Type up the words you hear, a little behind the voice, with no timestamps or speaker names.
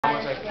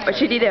What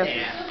should you do?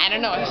 I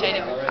don't know. What should I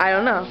do? I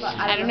don't know.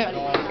 I don't know.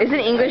 Isn't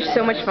English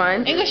so much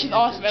fun? English is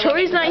awesome.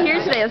 Troy's not here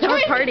today. Let's have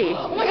a party.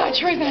 Oh my god,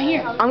 Troy's not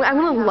here. I'm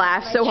gonna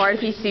laugh so hard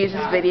if he sees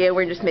this video.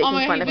 We're just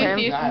making fun of him.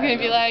 He's gonna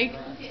be like,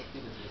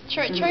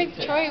 Troy,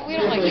 we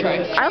don't like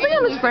Troy. I don't think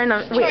I'm his friend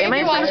on. Wait, am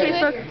I his friend on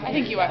Facebook? I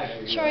think you are.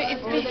 Troy,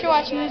 if you're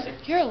watching this,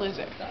 you're a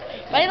loser.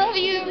 But I love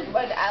you.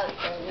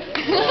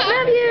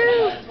 Love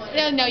you.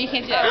 No, you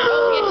can't do that.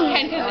 Yes, you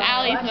can because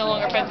Allie's no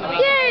longer friends with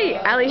me. Yay!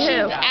 Allie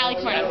who? Allie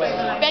Corno.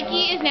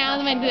 Becky is now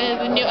the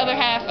new other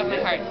half of my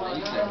heart.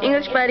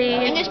 English buddy.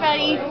 English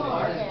buddy.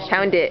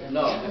 Pound it.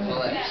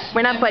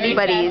 We're not buddies.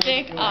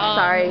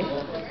 Sorry.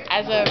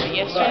 As of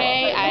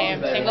yesterday, I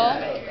am single.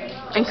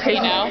 And Chris,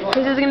 you know,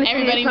 Chris is going to see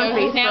everybody this on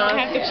knows Facebook. now. I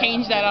have to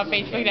change that on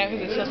Facebook now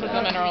because it still says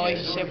I'm in a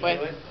relationship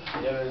with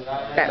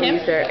that Tim.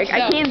 loser. I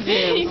can't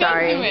zoom,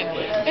 sorry.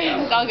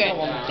 It's all good.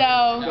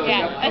 So,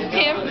 yeah, that's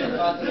Tim.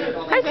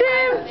 Hi,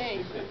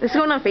 Tim. This is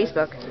going on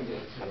Facebook.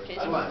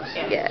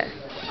 Yeah.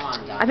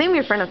 I think we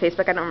were friends on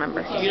Facebook. I don't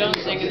remember. You don't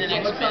sing in the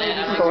next minute.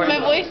 My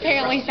voice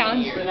apparently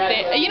sounds...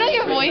 You know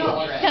your voice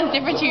sounds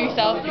different to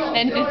yourself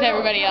than to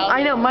everybody else.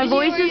 I know. My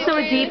voice is so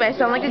deep. I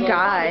sound like a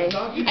guy.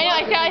 I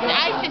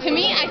know. To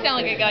me, I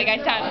sound like a guy. I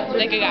sound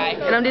like a guy.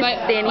 And I'm just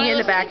standing here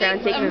in the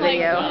background taking a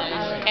video.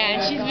 And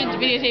she's been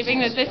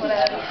videotaping this. This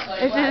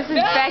is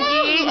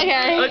Becky.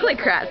 Okay. I look like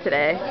crap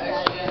today.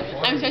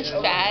 I'm such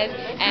sad,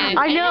 and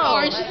I know.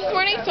 I had orange this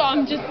morning, so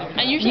I'm just.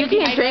 I usually you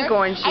can't drink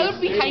orange juice. I would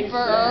be hyper.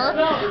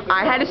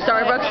 I had a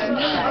Starbucks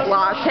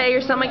latte or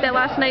something like that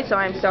last night, so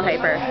I'm so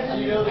hyper.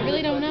 I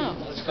really don't know.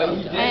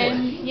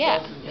 And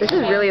yeah. This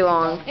is really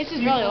long. This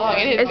is really long.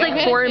 It is. It's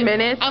like 4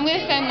 minutes. I'm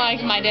gonna spend like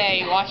my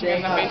day watching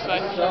this on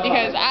Facebook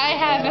because I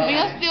have nothing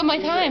else to do with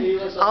my time.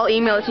 I'll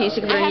email it to you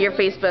so you can put it in your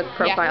Facebook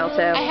profile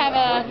too. I have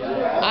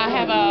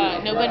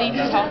a nobody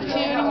to talk to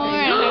anymore.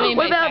 I don't have anybody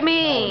What about to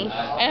me?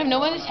 I have no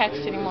one to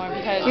text anymore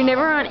because you're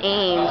never on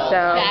AIM,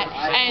 so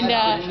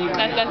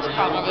that's the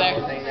problem over there.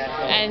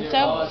 And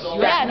so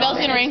yeah,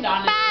 bell's gonna ring.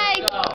 Bye.